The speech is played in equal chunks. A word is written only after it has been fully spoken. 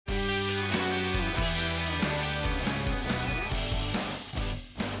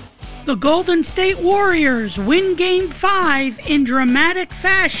The Golden State Warriors win Game 5 in dramatic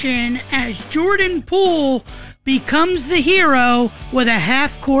fashion as Jordan Poole becomes the hero with a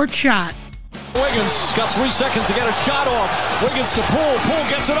half-court shot. Wiggins got 3 seconds to get a shot off. Wiggins to Poole. Poole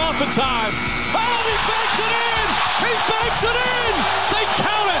gets it off in time. Oh, he banks it in! He banks it in! They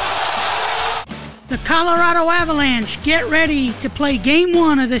count it! The Colorado Avalanche get ready to play Game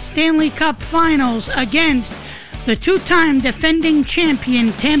 1 of the Stanley Cup Finals against the two-time defending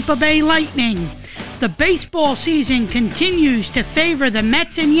champion Tampa Bay Lightning. The baseball season continues to favor the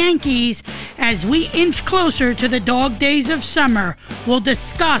Mets and Yankees as we inch closer to the dog days of summer. We'll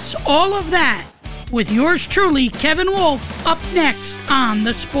discuss all of that with yours truly, Kevin Wolf, up next on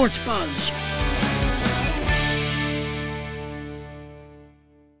The Sports Buzz.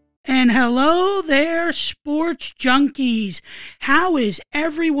 And hello there, sports junkies. How is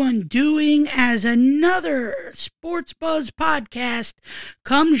everyone doing as another Sports Buzz podcast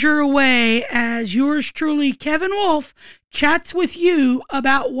comes your way as yours truly, Kevin Wolf, chats with you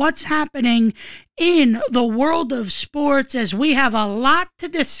about what's happening in the world of sports as we have a lot to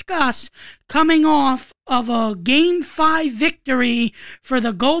discuss coming off of a Game 5 victory for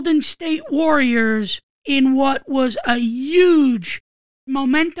the Golden State Warriors in what was a huge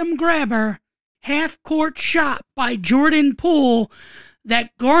momentum grabber, half-court shot by Jordan Poole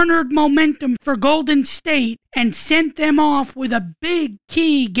that garnered momentum for Golden State and sent them off with a big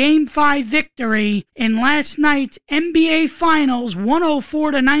key Game 5 victory in last night's NBA Finals,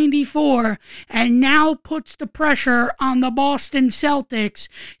 104-94, and now puts the pressure on the Boston Celtics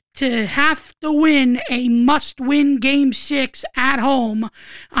to have to win a must-win Game 6 at home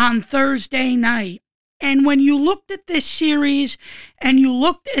on Thursday night. And when you looked at this series and you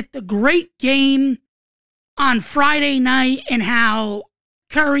looked at the great game on Friday night and how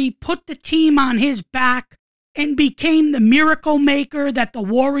Curry put the team on his back and became the miracle maker that the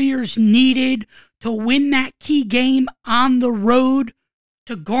Warriors needed to win that key game on the road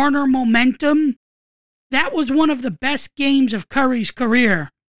to garner momentum, that was one of the best games of Curry's career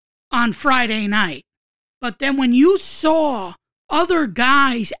on Friday night. But then when you saw other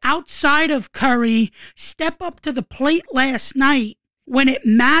guys outside of Curry step up to the plate last night when it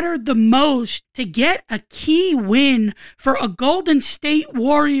mattered the most to get a key win for a Golden State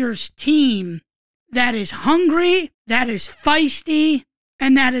Warriors team that is hungry, that is feisty,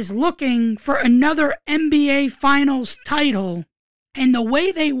 and that is looking for another NBA Finals title. And the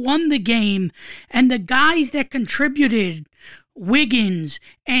way they won the game and the guys that contributed, Wiggins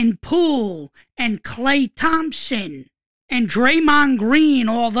and Poole and Klay Thompson and Draymond Green,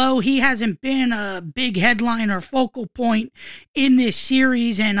 although he hasn't been a big headline or focal point in this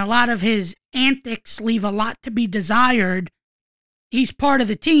series and a lot of his antics leave a lot to be desired, he's part of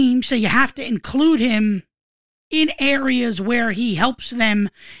the team, so you have to include him in areas where he helps them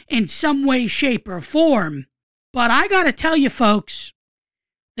in some way, shape, or form. But I got to tell you, folks,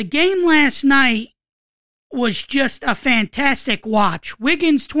 the game last night was just a fantastic watch.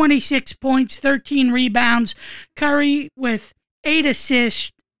 Wiggins, 26 points, 13 rebounds. Curry with 8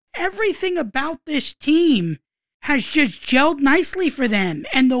 assists. Everything about this team has just gelled nicely for them.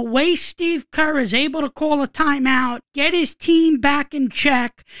 And the way Steve Kerr is able to call a timeout, get his team back in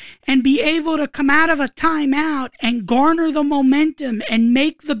check, and be able to come out of a timeout and garner the momentum and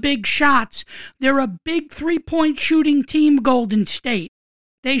make the big shots. They're a big three-point shooting team, Golden State.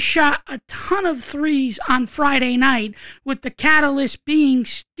 They shot a ton of threes on Friday night, with the catalyst being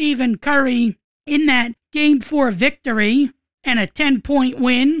Stephen Curry in that Game 4 victory and a 10-point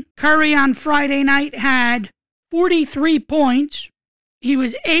win. Curry on Friday night had 43 points. He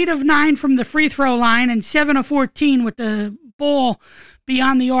was 8 of 9 from the free throw line and 7 of 14 with the ball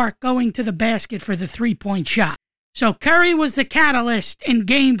beyond the arc going to the basket for the three-point shot. So Curry was the catalyst in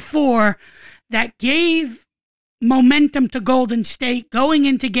Game 4 that gave momentum to Golden State going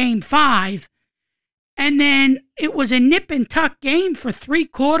into Game 5. And then it was a nip and tuck game for 3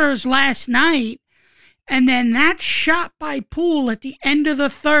 quarters last night. And then that shot by Poole at the end of the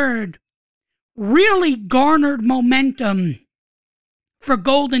third really garnered momentum for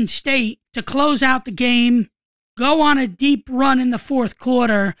Golden State to close out the game, go on a deep run in the fourth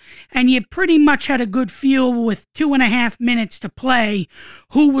quarter, and you pretty much had a good feel with 2.5 minutes to play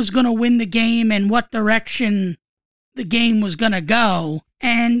who was going to win the game and what direction the game was going to go.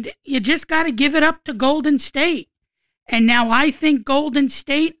 And you just got to give it up to Golden State. And now I think Golden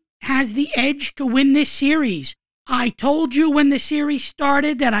State has the edge to win this series. I told you when the series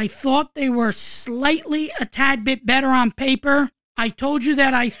started that I thought they were slightly a tad bit better on paper. I told you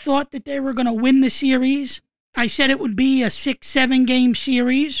that I thought that they were going to win the series. I said it would be a 6-7 game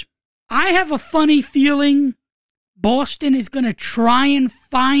series. I have a funny feeling Boston is going to try and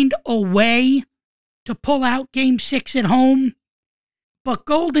find a way to pull out Game 6 at home. But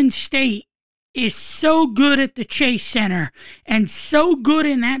Golden State is so good at the Chase Center and so good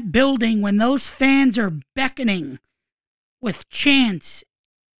in that building when those fans are beckoning with chants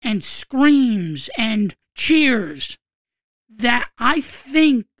and screams and cheers that I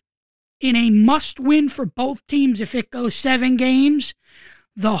think in a must-win for both teams if it goes 7 games,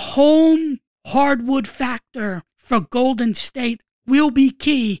 the home hardwood factor for Golden State will be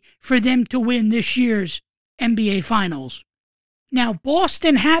key for them to win this year's NBA Finals. Now,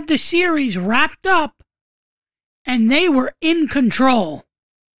 Boston had the series wrapped up, and they were in control.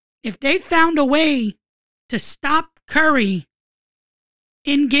 If they found a way to stop Curry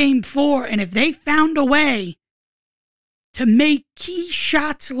in Game 4, and if they found a way to make key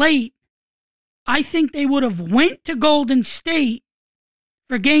shots late, I think they would have went to Golden State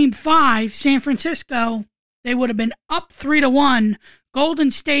for Game 5, San Francisco. They would have been up 3-1. Golden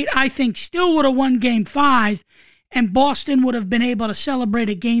State, I think, still would have won Game 5, and Boston would have been able to celebrate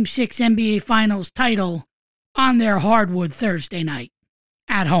a Game 6 NBA Finals title on their hardwood Thursday night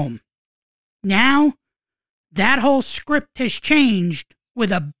at home. Now, that whole script has changed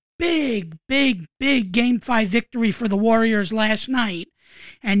with a big Game 5 victory for the Warriors last night,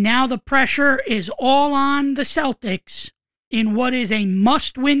 and now the pressure is all on the Celtics in what is a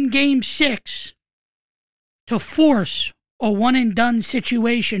must-win Game 6 to force a one-and-done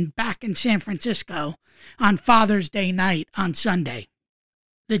situation back in San Francisco on Father's Day night on Sunday.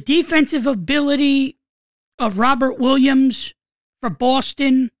 The defensive ability of Robert Williams for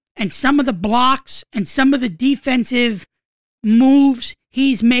Boston and some of the blocks and some of the defensive moves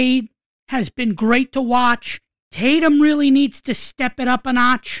he's made has been great to watch. Tatum really needs to step it up a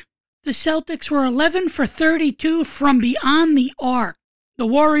notch. The Celtics were 11 for 32 from beyond the arc. The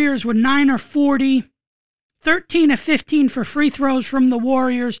Warriors were 9 of 40. 13 of 15 for free throws from the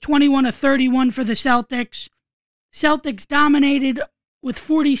Warriors, 21 of 31 for the Celtics. Celtics dominated with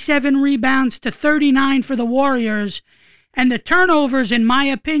 47 rebounds to 39 for the Warriors, and the turnovers, in my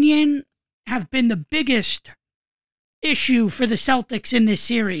opinion, have been the biggest issue for the Celtics in this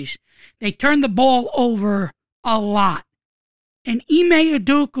series. They turned the ball over a lot. And Ime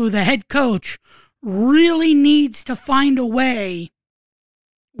Udoka, the head coach, really needs to find a way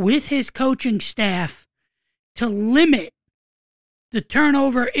with his coaching staff to limit the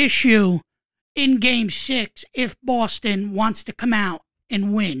turnover issue in Game 6 if Boston wants to come out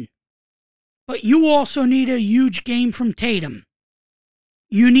and win. But you also need a huge game from Tatum.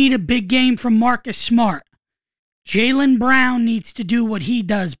 You need a big game from Marcus Smart. Jaylen Brown needs to do what he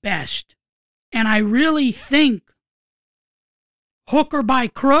does best. And I really think, hook or by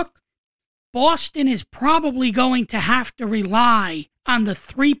crook, Boston is probably going to have to rely on the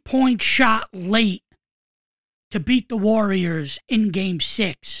three-point shot late to beat the Warriors in Game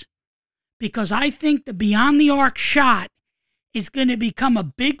 6. Because I think the beyond-the-arc shot is going to become a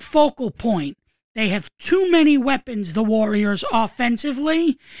big focal point. They have too many weapons, the Warriors,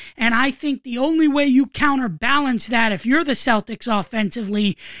 offensively, and I think the only way you counterbalance that if you're the Celtics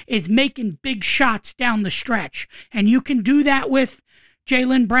offensively is making big shots down the stretch. And you can do that with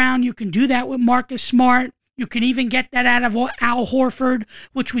Jaylen Brown. You can do that with Marcus Smart. You can even get that out of Al Horford,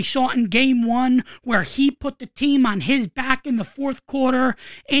 which we saw in Game 1, where he put the team on his back in the fourth quarter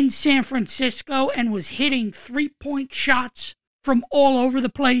in San Francisco and was hitting three-point shots from all over the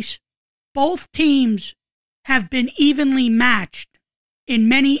place. Both teams have been evenly matched in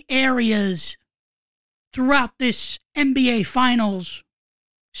many areas throughout this NBA Finals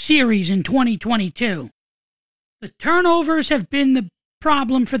series in 2022. The turnovers have been the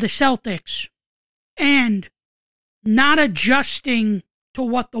problem for the Celtics, and not adjusting to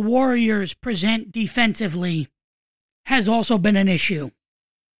what the Warriors present defensively has also been an issue,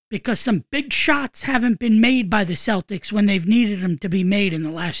 because some big shots haven't been made by the Celtics when they've needed them to be made in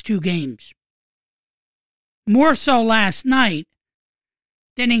the last 2 games. More so last night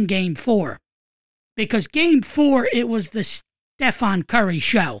than in Game 4, because Game 4, it was the Stephen Curry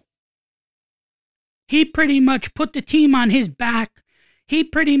show. He pretty much put the team on his back. He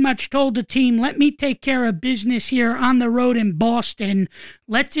pretty much told the team, let me take care of business here on the road in Boston.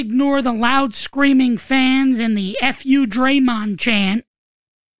 Let's ignore the loud screaming fans and the F you Draymond chant,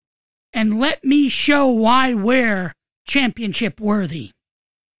 and let me show why we're championship worthy.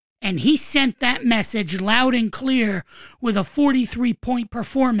 And he sent that message loud and clear with a 43-point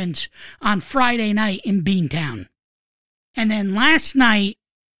performance on Friday night in Beantown. And then last night,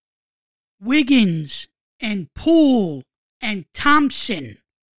 Wiggins and Poole and Thompson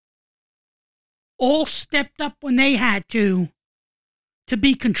all stepped up when they had to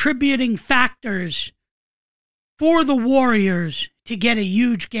be contributing factors for the Warriors to get a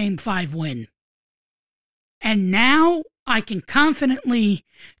huge Game 5 win. And now I can confidently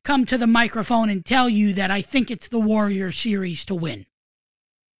come to the microphone and tell you that I think it's the Warriors series to win.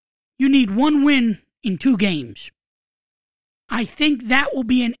 You need one win in 2 games. I think that will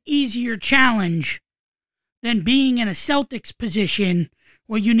be an easier challenge than being in a Celtics position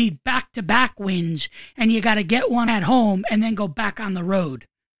where you need back-to-back wins and you got to get one at home and then go back on the road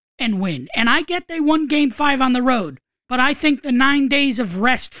and win. And I get they won Game 5 on the road, but I think the 9 days of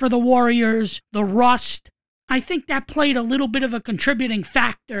rest for the Warriors, the rust, I think that played a little bit of a contributing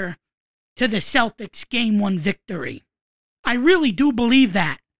factor to the Celtics' Game 1 victory. I really do believe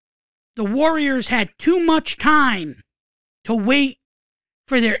that. The Warriors had too much time to wait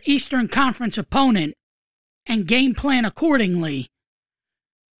for their Eastern Conference opponent and game plan accordingly.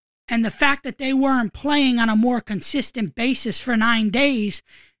 And the fact that they weren't playing on a more consistent basis for 9 days,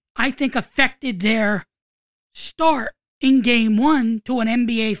 I think affected their start in Game 1 to an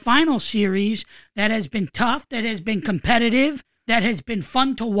NBA Finals series that has been tough, that has been competitive, that has been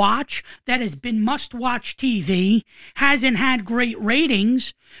fun to watch, that has been must-watch TV, hasn't had great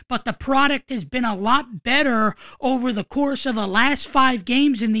ratings, but the product has been a lot better over the course of the last 5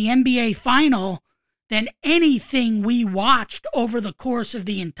 games in the NBA Final than anything we watched over the course of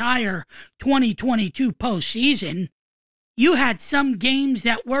the entire 2022 postseason. You had some games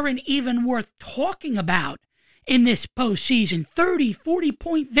that weren't even worth talking about in this postseason. 30,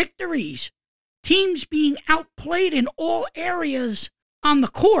 40-point victories. Teams being outplayed in all areas on the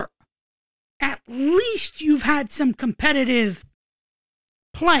court. At least you've had some competitive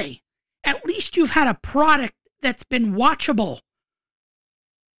play. At least you've had a product that's been watchable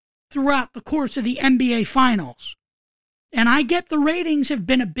throughout the course of the NBA Finals. And I get the ratings have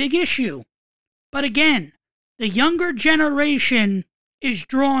been a big issue. But again, the younger generation is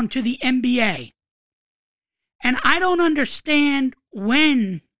drawn to the NBA. And I don't understand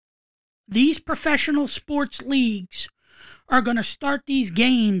when these professional sports leagues are going to start these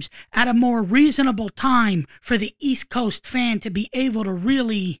games at a more reasonable time for the East Coast fan to be able to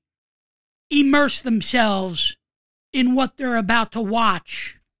really immerse themselves in what they're about to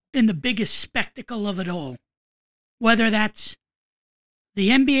watch in the biggest spectacle of it all. Whether that's the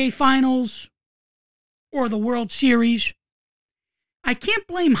NBA Finals or the World Series. I can't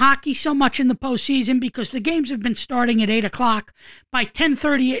blame hockey so much in the postseason because the games have been starting at 8 o'clock. By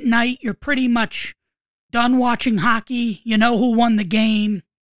 10:30 at night, you're pretty much done watching hockey. You know who won the game.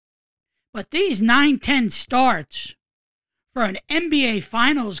 But these 9-10 starts for an NBA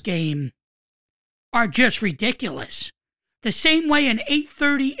Finals game are just ridiculous. The same way an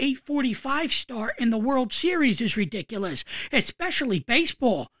 8:30, 8:45 start in the World Series is ridiculous, especially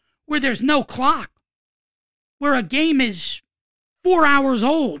baseball, where there's no clock, where a game is 4 hours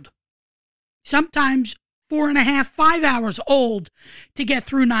old, sometimes 4.5, 5 hours old to get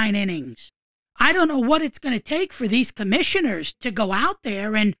through 9 innings. I don't know what it's going to take for these commissioners to go out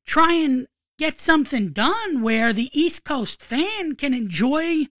there and try and get something done where the East Coast fan can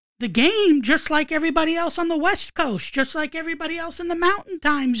enjoy the game just like everybody else on the West Coast, just like everybody else in the Mountain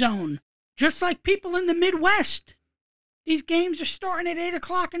Time Zone, just like people in the Midwest. These games are starting at 8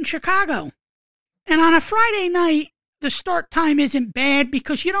 o'clock in Chicago. And on a Friday night, the start time isn't bad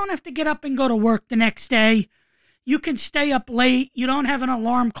because you don't have to get up and go to work the next day. You can stay up late. You don't have an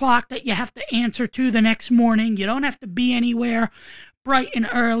alarm clock that you have to answer to the next morning. You don't have to be anywhere bright and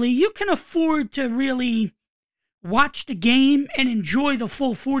early. You can afford to really watch the game and enjoy the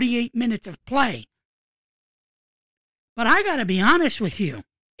full 48 minutes of play. But I got to be honest with you,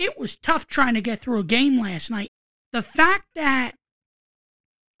 it was tough trying to get through a game last night. The fact that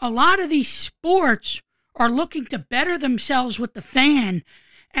a lot of these sports are looking to better themselves with the fan,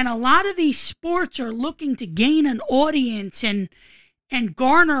 and a lot of these sports are looking to gain an audience and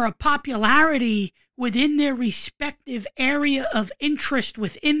garner a popularity within their respective area of interest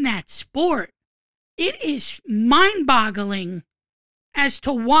within that sport. It is mind-boggling as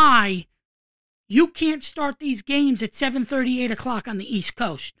to why you can't start these games at 7:30, 8 o'clock on the East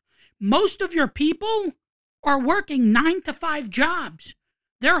Coast. Most of your people are working 9 to 5 jobs.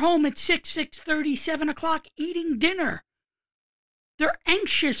 They're home at 6, 6:30, 7 o'clock eating dinner. They're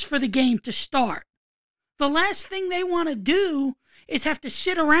anxious for the game to start. The last thing they want to do is have to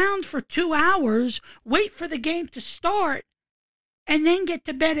sit around for 2 hours, wait for the game to start, and then get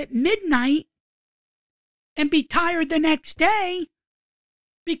to bed at midnight and be tired the next day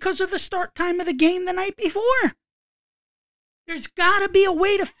because of the start time of the game the night before. There's got to be a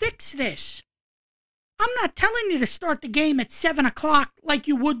way to fix this. I'm not telling you to start the game at 7 o'clock like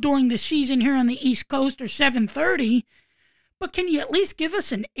you would during the season here on the East Coast or 7:30, but can you at least give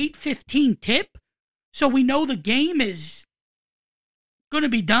us an 8:15 tip So we know the game is going to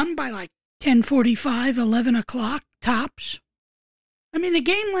be done by like 10:45, 11 o'clock tops. I mean, the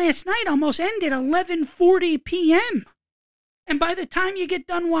game last night almost ended 11:40 p.m. And by the time you get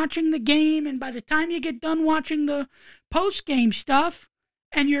done watching the game and by the time you get done watching the post-game stuff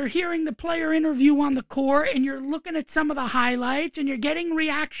and you're hearing the player interview on the court and you're looking at some of the highlights and you're getting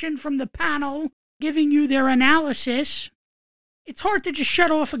reaction from the panel giving you their analysis, it's hard to just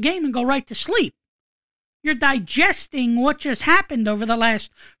shut off a game and go right to sleep. You're digesting what just happened over the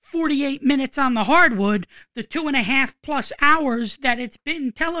last 48 minutes on the hardwood, the 2.5+ hours that it's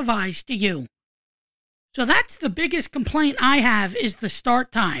been televised to you. So that's the biggest complaint I have is the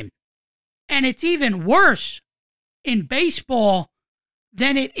start time. And it's even worse in baseball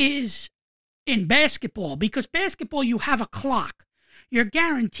than it is in basketball, because basketball, you have a clock. You're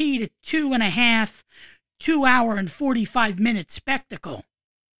guaranteed a 2 hour and 45 minute spectacle.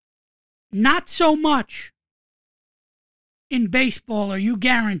 Not so much in baseball are you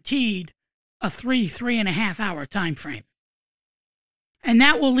guaranteed a 3.5 hour time frame. And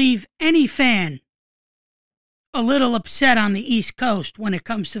that will leave any fan a little upset on the East Coast when it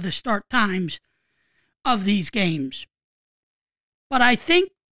comes to the start times of these games. But I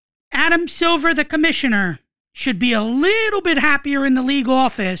think Adam Silver, the commissioner, should be a little bit happier in the league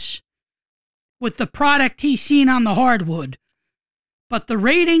office with the product he's seen on the hardwood. But the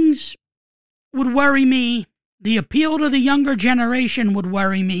ratings would worry me. The appeal to the younger generation would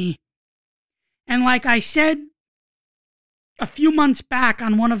worry me. And like I said a few months back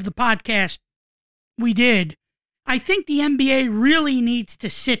on one of the podcasts we did, I think the NBA really needs to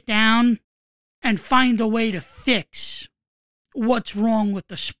sit down and find a way to fix what's wrong with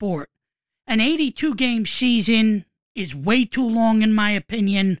the sport. An 82-game season is way too long in my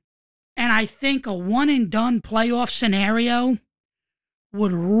opinion, and I think a one-and-done playoff scenario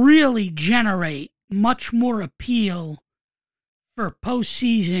would really generate much more appeal for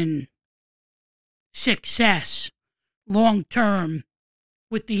postseason success long-term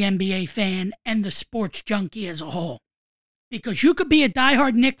with the NBA fan and the sports junkie as a whole. Because you could be a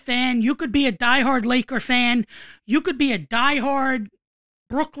diehard Knicks fan, you could be a diehard Laker fan, you could be a diehard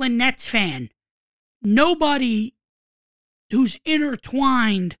Brooklyn Nets fan. Nobody who's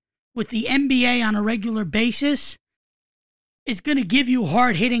intertwined with the NBA on a regular basis is going to give you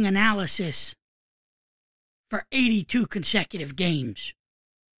hard-hitting analysis for 82 consecutive games.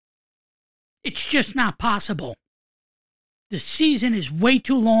 It's just not possible. The season is way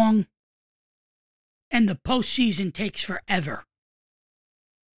too long, and the postseason takes forever.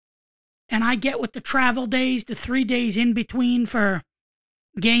 And I get with the travel days, the 3 days in between for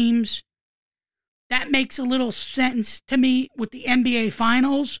games. That makes a little sense to me with the NBA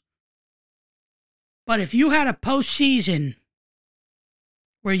Finals. But if you had a postseason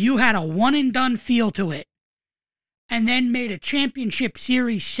where you had a one-and-done feel to it, and then made a championship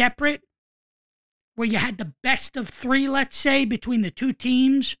series separate, where you had the best of 3, let's say, between the two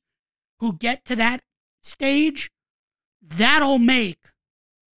teams who get to that stage, that'll make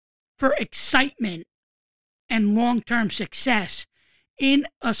for excitement and long-term success in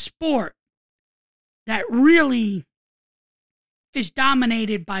a sport that really is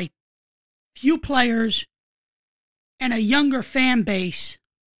dominated by few players and a younger fan base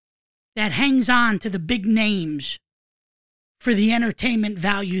that hangs on to the big names for the entertainment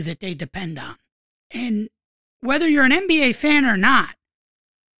value that they depend on. And whether you're an NBA fan or not,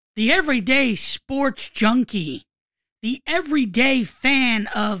 the everyday sports junkie, the everyday fan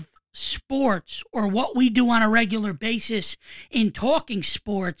of sports or what we do on a regular basis in talking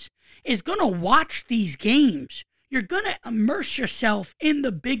sports is going to watch these games. You're going to immerse yourself in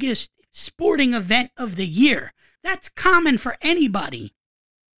the biggest sporting event of the year. That's common for anybody.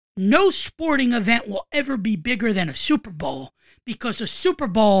 No sporting event will ever be bigger than a Super Bowl, because a Super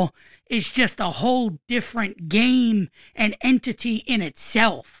Bowl is just a whole different game and entity in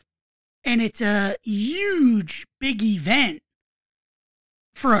itself. And it's a huge, big event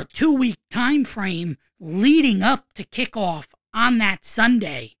for a 2-week time frame leading up to kickoff on that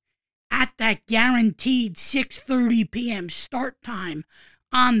Sunday at that guaranteed 6:30 p.m. start time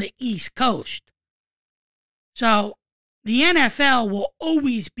on the East Coast. So the NFL will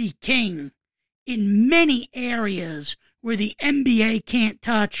always be king in many areas where the NBA can't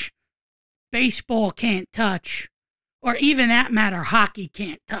touch, baseball can't touch, or even that matter, hockey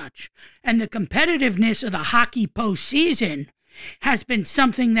can't touch. And the competitiveness of the hockey postseason has been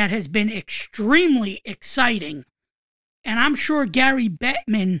something that has been extremely exciting. And I'm sure Gary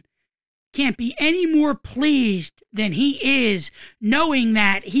Bettman can't be any more pleased than he is knowing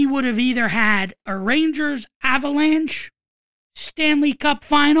that he would have either had a Rangers Avalanche Stanley Cup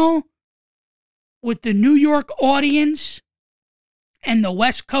final with the New York audience and the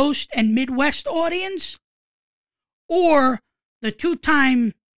West Coast and Midwest audience, or the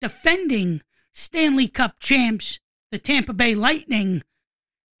two-time defending Stanley Cup champs, the Tampa Bay Lightning,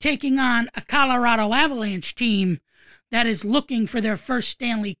 taking on a Colorado Avalanche team that is looking for their first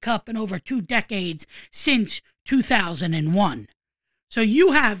Stanley Cup in over 2 decades since 2001. So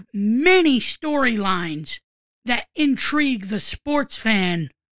you have many storylines that intrigue the sports fan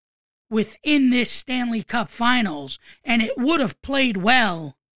within this Stanley Cup Finals, and it would have played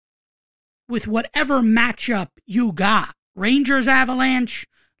well with whatever matchup you got. Rangers Avalanche,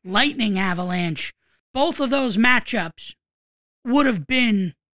 Lightning Avalanche, both of those matchups would have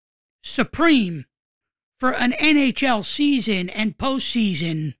been supreme for an NHL season and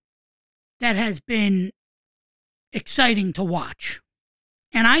postseason that has been exciting to watch.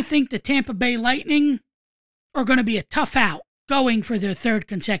 And I think the Tampa Bay Lightning are going to be a tough out going for their 3rd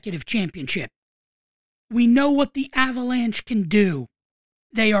consecutive championship. We know what the Avalanche can do.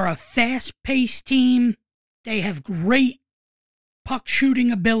 They are a fast-paced team. They have great puck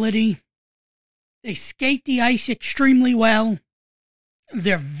shooting ability. They skate the ice extremely well.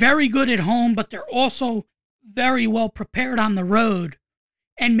 They're very good at home, but they're also very well prepared on the road.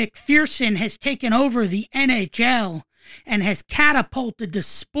 And McPherson has taken over the NHL and has catapulted the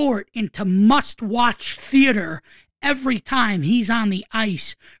sport into must-watch theater every time he's on the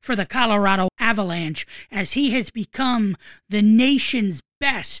ice for the Colorado Avalanche, as he has become the nation's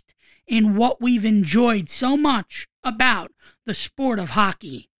best in what we've enjoyed so much about the sport of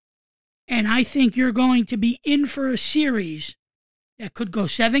hockey. And I think you're going to be in for a series that could go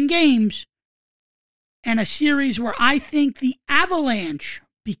 7 games, and a series where I think the Avalanche,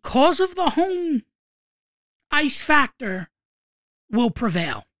 because of the home ice factor, will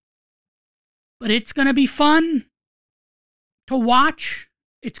prevail. But it's going to be fun to watch.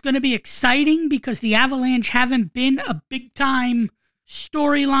 It's going to be exciting because the Avalanche haven't been a big-time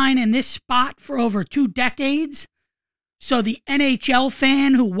storyline in this spot for over 2 decades. So the NHL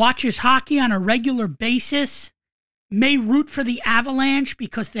fan who watches hockey on a regular basis may root for the Avalanche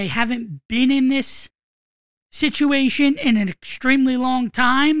because they haven't been in this situation in an extremely long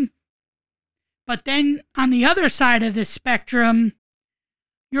time. But then on the other side of the spectrum,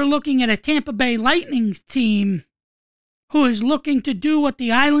 you're looking at a Tampa Bay Lightning team who is looking to do what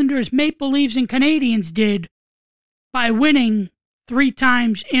the Islanders, Maple Leafs, and Canadiens did by winning 3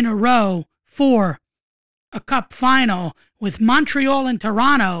 times in a row for a cup final, with Montreal and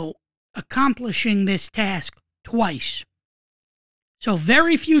Toronto accomplishing this task twice. So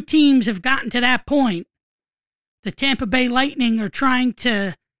very few teams have gotten to that point. The Tampa Bay Lightning are trying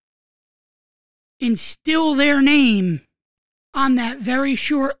to instill their name on that very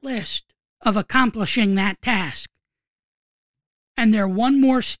short list of accomplishing that task. And they're one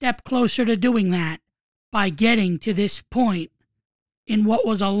more step closer to doing that by getting to this point in what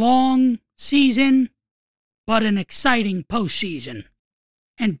was a long season, but an exciting postseason.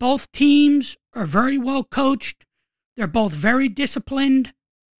 And both teams are very well coached. They're both very disciplined.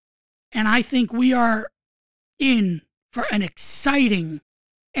 And I think we are in for an exciting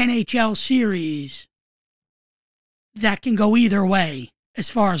NHL series that can go either way, as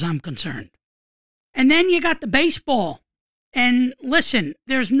far as I'm concerned. And then you got the baseball. And listen,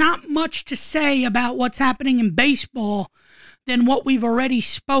 there's not much to say about what's happening in baseball than what we've already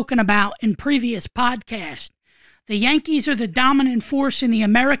spoken about in previous podcasts. The Yankees are the dominant force in the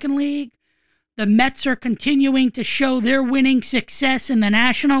American League. The Mets are continuing to show their winning success in the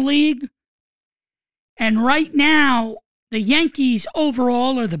National League. And right now, the Yankees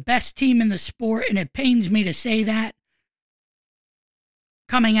overall are the best team in the sport, and it pains me to say that,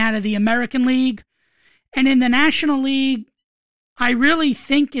 coming out of the American League. And in the National League, I really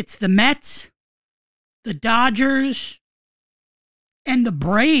think it's the Mets, the Dodgers, and the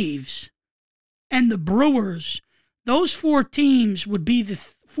Braves, and the Brewers. Those 4 teams would be the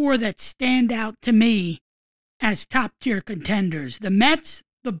 4 that stand out to me as top-tier contenders. The Mets,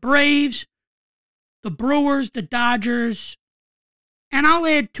 the Braves, the Brewers, the Dodgers, and I'll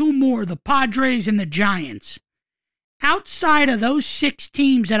add 2 more, the Padres and the Giants. Outside of those 6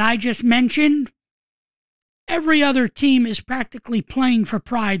 teams that I just mentioned, every other team is practically playing for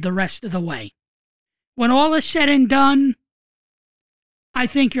pride the rest of the way. When all is said and done, I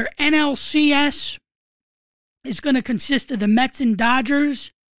think your NLCS is going to consist of the Mets and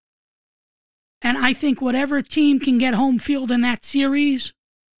Dodgers. And I think whatever team can get home field in that series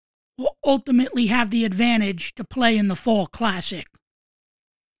will ultimately have the advantage to play in the Fall Classic.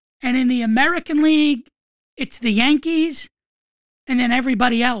 And in the American League, it's the Yankees and then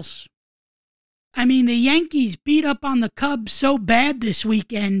everybody else. I mean, the Yankees beat up on the Cubs so bad this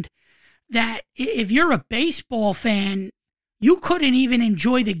weekend that if you're a baseball fan, you couldn't even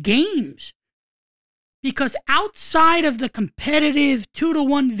enjoy the games. Because outside of the competitive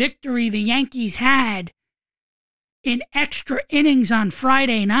 2-1 victory the Yankees had in extra innings on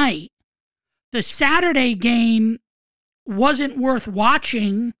Friday night, the Saturday game wasn't worth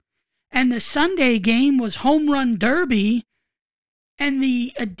watching, and the Sunday game was home run derby, and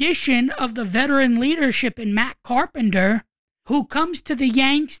the addition of the veteran leadership in Matt Carpenter, who comes to the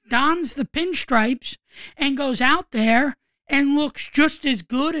Yanks, dons the pinstripes, and goes out there and looks just as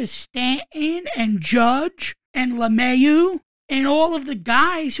good as Stanton and Judge and LeMahieu and all of the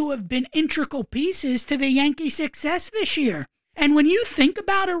guys who have been integral pieces to the Yankees' success this year. And when you think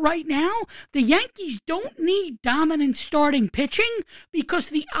about it right now, the Yankees don't need dominant starting pitching because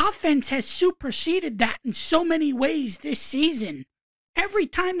the offense has superseded that in so many ways this season. Every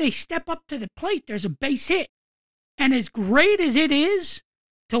time they step up to the plate, there's a base hit. And as great as it is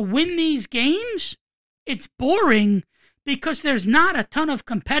to win these games, it's boring because there's not a ton of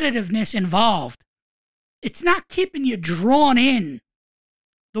competitiveness involved. It's not keeping you drawn in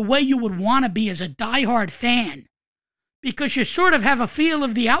the way you would want to be as a diehard fan, because you sort of have a feel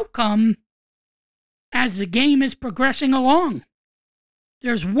of the outcome as the game is progressing along.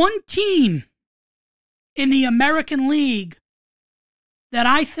 There's one team in the American League that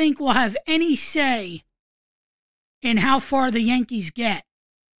I think will have any say in how far the Yankees get,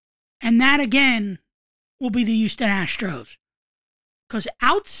 and that, again, will be the Houston Astros. Because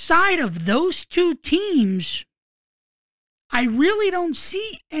outside of those two teams, I really don't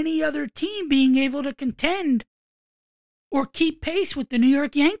see any other team being able to contend or keep pace with the New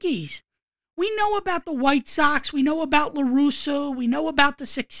York Yankees. We know about the White Sox. We know about La Russa. We know about the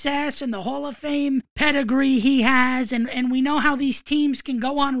success and the Hall of Fame pedigree he has. And we know how these teams can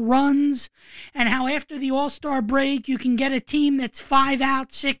go on runs and how after the All-Star break, you can get a team that's 5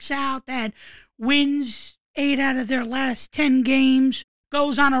 out, 6 out, that wins 8 out of their last 10 games,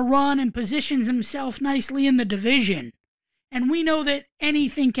 goes on a run and positions himself nicely in the division. And we know that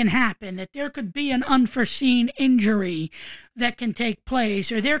anything can happen, that there could be an unforeseen injury that can take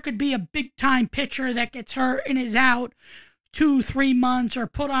place, or there could be a big-time pitcher that gets hurt and is out 2-3 months or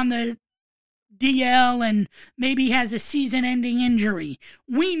put on the DL and maybe has a season-ending injury.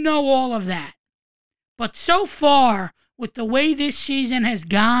 We know all of that. But so far, with the way this season has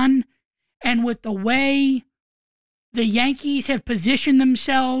gone and with the way the Yankees have positioned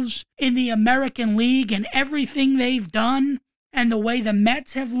themselves in the American League and everything they've done, and the way the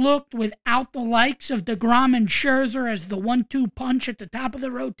Mets have looked without the likes of DeGrom and Scherzer as the 1-2 punch at the top of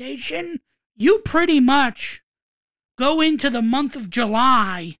the rotation, you pretty much go into the month of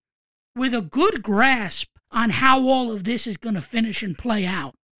July with a good grasp on how all of this is going to finish and play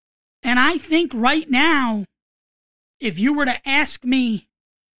out. And I think right now, if you were to ask me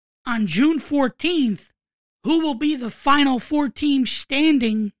on June 14th, who will be the final 4 teams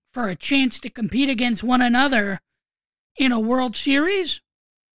standing for a chance to compete against one another in a World Series,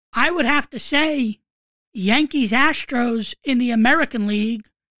 I would have to say Yankees-Astros in the American League,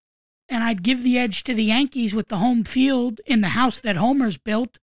 and I'd give the edge to the Yankees with the home field in the house that Homer's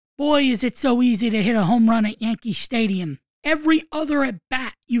built. Boy, is it so easy to hit a home run at Yankee Stadium. Every other at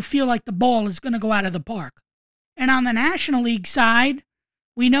bat, you feel like the ball is going to go out of the park. And on the National League side,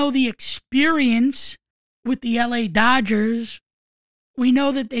 we know the experience with the LA Dodgers. We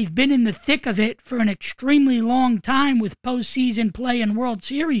know that they've been in the thick of it for an extremely long time with postseason play and World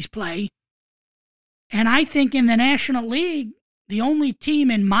Series play. And I think in the National League, the only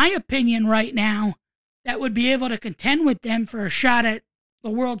team, in my opinion right now, that would be able to contend with them for a shot at the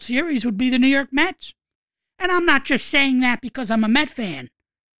World Series would be the New York Mets. And I'm not just saying that because I'm a Met fan.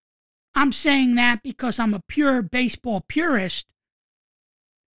 I'm saying that because I'm a pure baseball purist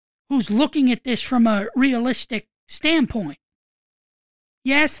who's looking at this from a realistic standpoint.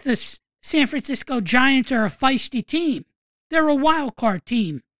 Yes, the San Francisco Giants are a feisty team. They're a wild card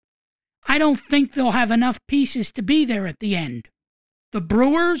team. I don't think they'll have enough pieces to be there at the end. The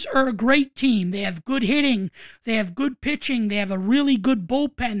Brewers are a great team. They have good hitting. They have good pitching. They have a really good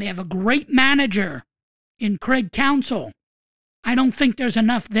bullpen. They have a great manager in Craig Counsell. I don't think there's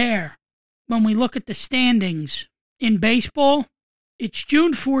enough there. When we look at the standings in baseball, it's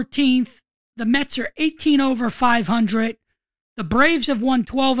June 14th. The Mets are 18 over 500. The Braves have won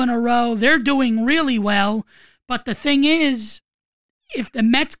 12 in a row. They're doing really well. But the thing is, if the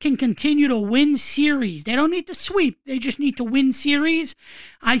Mets can continue to win series, they don't need to sweep. They just need to win series.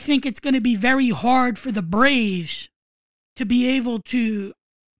 I think it's going to be very hard for the Braves to be able to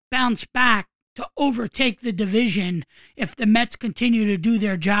bounce back to overtake the division if the Mets continue to do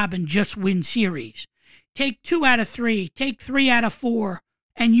their job and just win series. Take 2 out of 3, take 3 out of 4,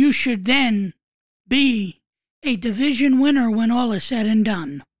 and you should then be a division winner when all is said and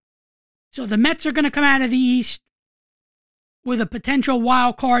done. So the Mets are going to come out of the East with a potential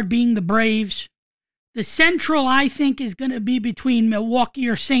wild card being the Braves. The Central, I think, is going to be between Milwaukee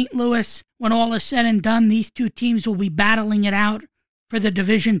or St. Louis. When all is said and done, these two teams will be battling it out for the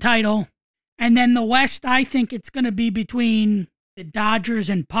division title. And then the West, I think it's going to be between the Dodgers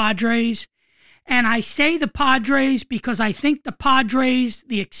and Padres. And I say the Padres because I think the Padres,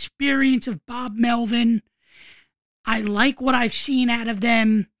 the experience of Bob Melvin, I like what I've seen out of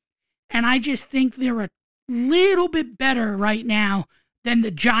them. And I just think they're a little bit better right now than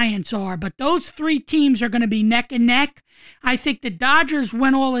the Giants are. But those three teams are going to be neck and neck. I think the Dodgers,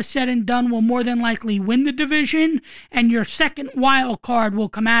 when all is said and done, will more than likely win the division. And your second wild card will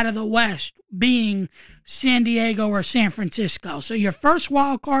come out of the West, being San Diego or San Francisco. So your first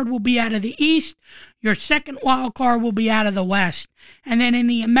wild card will be out of the East. Your second wild card will be out of the West. And then in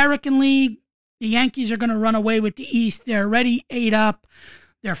the American League, the Yankees are going to run away with the East. They're already 8 up.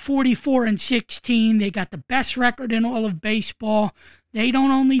 They're 44-16. They got the best record in all of baseball. They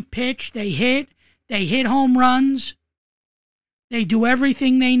don't only pitch, they hit home runs. They do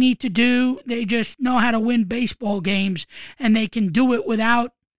everything they need to do. They just know how to win baseball games, and they can do it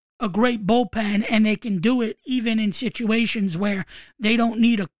without a great bullpen, and they can do it even in situations where they don't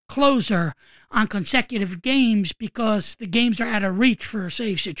need a closer on consecutive games because the games are out of reach for a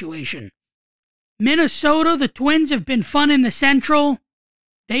save situation. Minnesota, the Twins have been fun in the Central.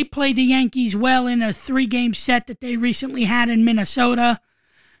 They played the Yankees well in a 3-game set that they recently had in Minnesota.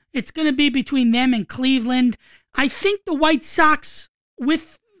 It's going to be between them and Cleveland. I think the White Sox,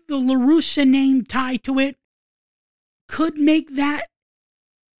 with the La Russa name tied to it, could make that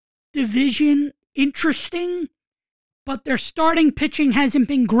division interesting, but their starting pitching hasn't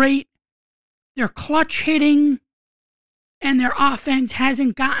been great. Their clutch hitting and their offense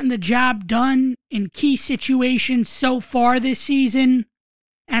hasn't gotten the job done in key situations so far this season.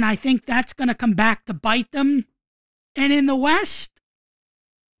 And I think that's going to come back to bite them. And in the West,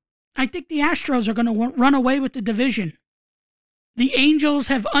 I think the Astros are going to run away with the division. The Angels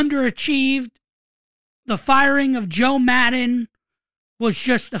have underachieved. The firing of Joe Madden was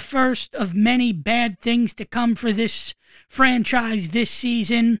just the first of many bad things to come for this franchise this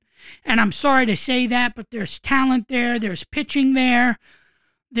season. And I'm sorry to say that, but there's talent there. There's pitching there.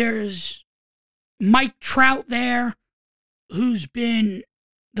 There's Mike Trout there, who's been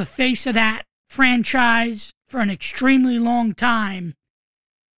the face of that franchise for an extremely long time.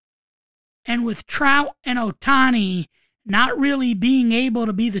 And with Trout and Ohtani not really being able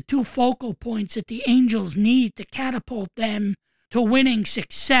to be the two focal points that the Angels need to catapult them to winning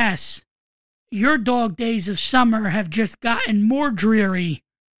success, your dog days of summer have just gotten more dreary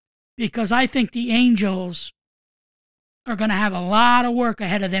because I think the Angels are going to have a lot of work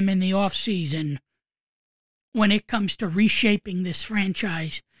ahead of them in the offseason when it comes to reshaping this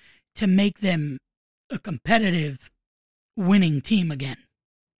franchise to make them a competitive, winning team again.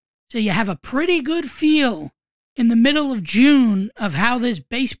 So you have a pretty good feel in the middle of June of how this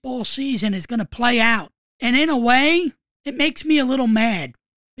baseball season is going to play out. And in a way, it makes me a little mad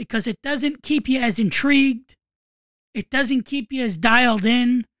because it doesn't keep you as intrigued. It doesn't keep you as dialed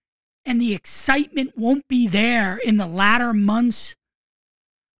in. And the excitement won't be there in the latter months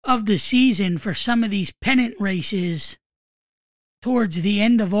of the season for some of these pennant races towards the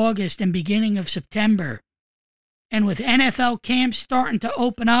end of August and beginning of September. And with NFL camps starting to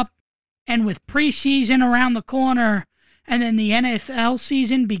open up and with preseason around the corner and then the NFL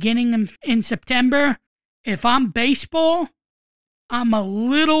season beginning in September, if I'm baseball, I'm a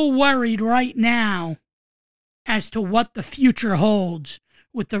little worried right now as to what the future holds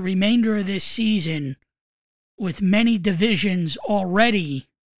with the remainder of this season, with many divisions already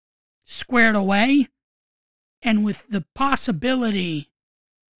squared away, and with the possibility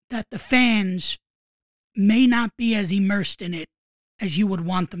that the fans may not be as immersed in it as you would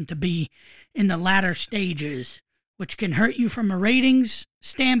want them to be in the latter stages, which can hurt you from a ratings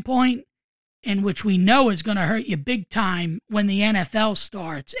standpoint, and which we know is going to hurt you big time when the NFL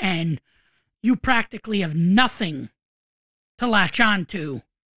starts, and you practically have nothing to latch on to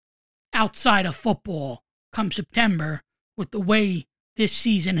outside of football come September with the way this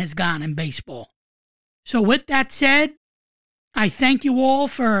season has gone in baseball. So with that said, I thank you all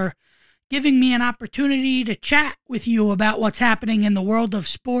for giving me an opportunity to chat with you about what's happening in the world of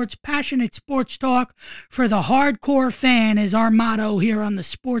sports. Passionate sports talk for the hardcore fan is our motto here on the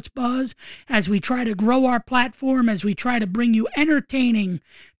Sports Buzz as we try to grow our platform, as we try to bring you entertaining,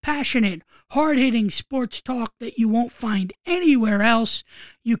 passionate, hard-hitting sports talk that you won't find anywhere else.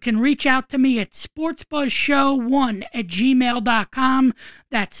 You can reach out to me at sportsbuzzshow1@gmail.com.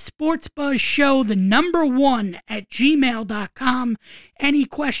 That's sportsbuzzshow1@gmail.com. Any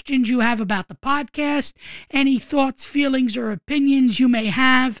questions you have about the podcast, any thoughts, feelings, or opinions you may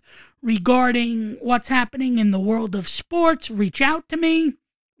have regarding what's happening in the world of sports, reach out to me.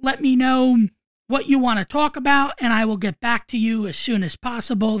 Let me know what you want to talk about, and I will get back to you as soon as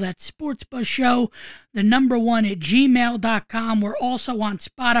possible. That's sportsbuzzshow1@gmail.com. We're also on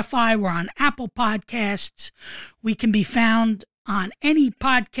Spotify. We're on Apple Podcasts. We can be found on any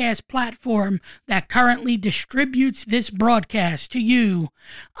podcast platform that currently distributes this broadcast to you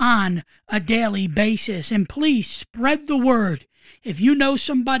on a daily basis. And please spread the word. If you know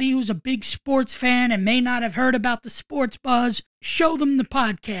somebody who's a big sports fan and may not have heard about the Sports Buzz, show them the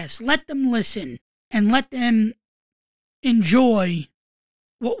podcast. Let them listen and let them enjoy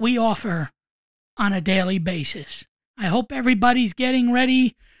what we offer on a daily basis. I hope everybody's getting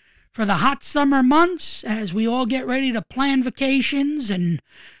ready for the hot summer months as we all get ready to plan vacations and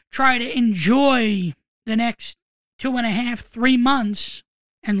try to enjoy the next 2.5, 3 months.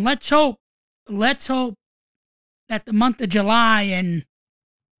 And let's hope that the month of July and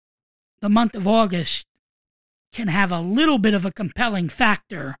the month of August can have a little bit of a compelling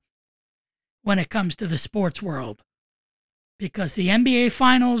factor when it comes to the sports world. Because the NBA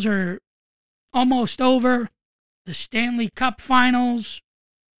finals are almost over, the Stanley Cup finals,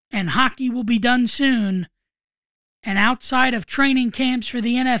 and hockey will be done soon. And outside of training camps for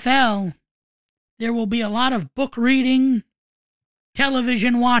the NFL, there will be a lot of book reading,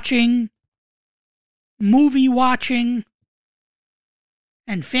 television watching, movie watching,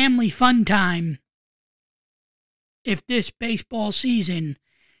 and family fun time if this baseball season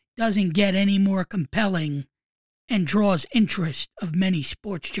doesn't get any more compelling and draws interest of many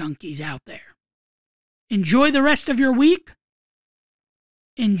sports junkies out there. Enjoy the rest of your week.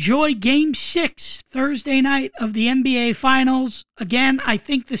 Enjoy Game 6 Thursday night of the NBA Finals. Again, I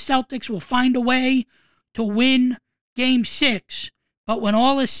think the Celtics will find a way to win Game 6. But when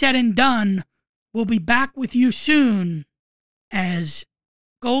all is said and done, we'll be back with you soon as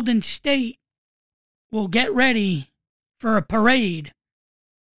Golden State will get ready for a parade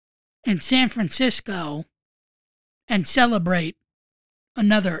in San Francisco and celebrate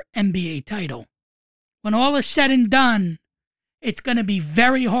another NBA title. When all is said and done, it's going to be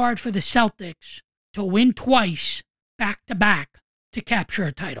very hard for the Celtics to win twice back-to-back to capture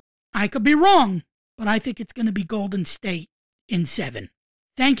a title. I could be wrong, but I think it's going to be Golden State in 7.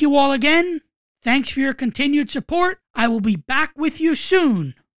 Thank you all again. Thanks for your continued support. I will be back with you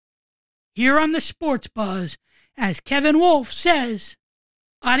soon here on the Sports Buzz. As Kevin Wolf says,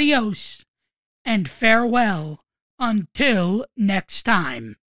 adios and farewell until next time.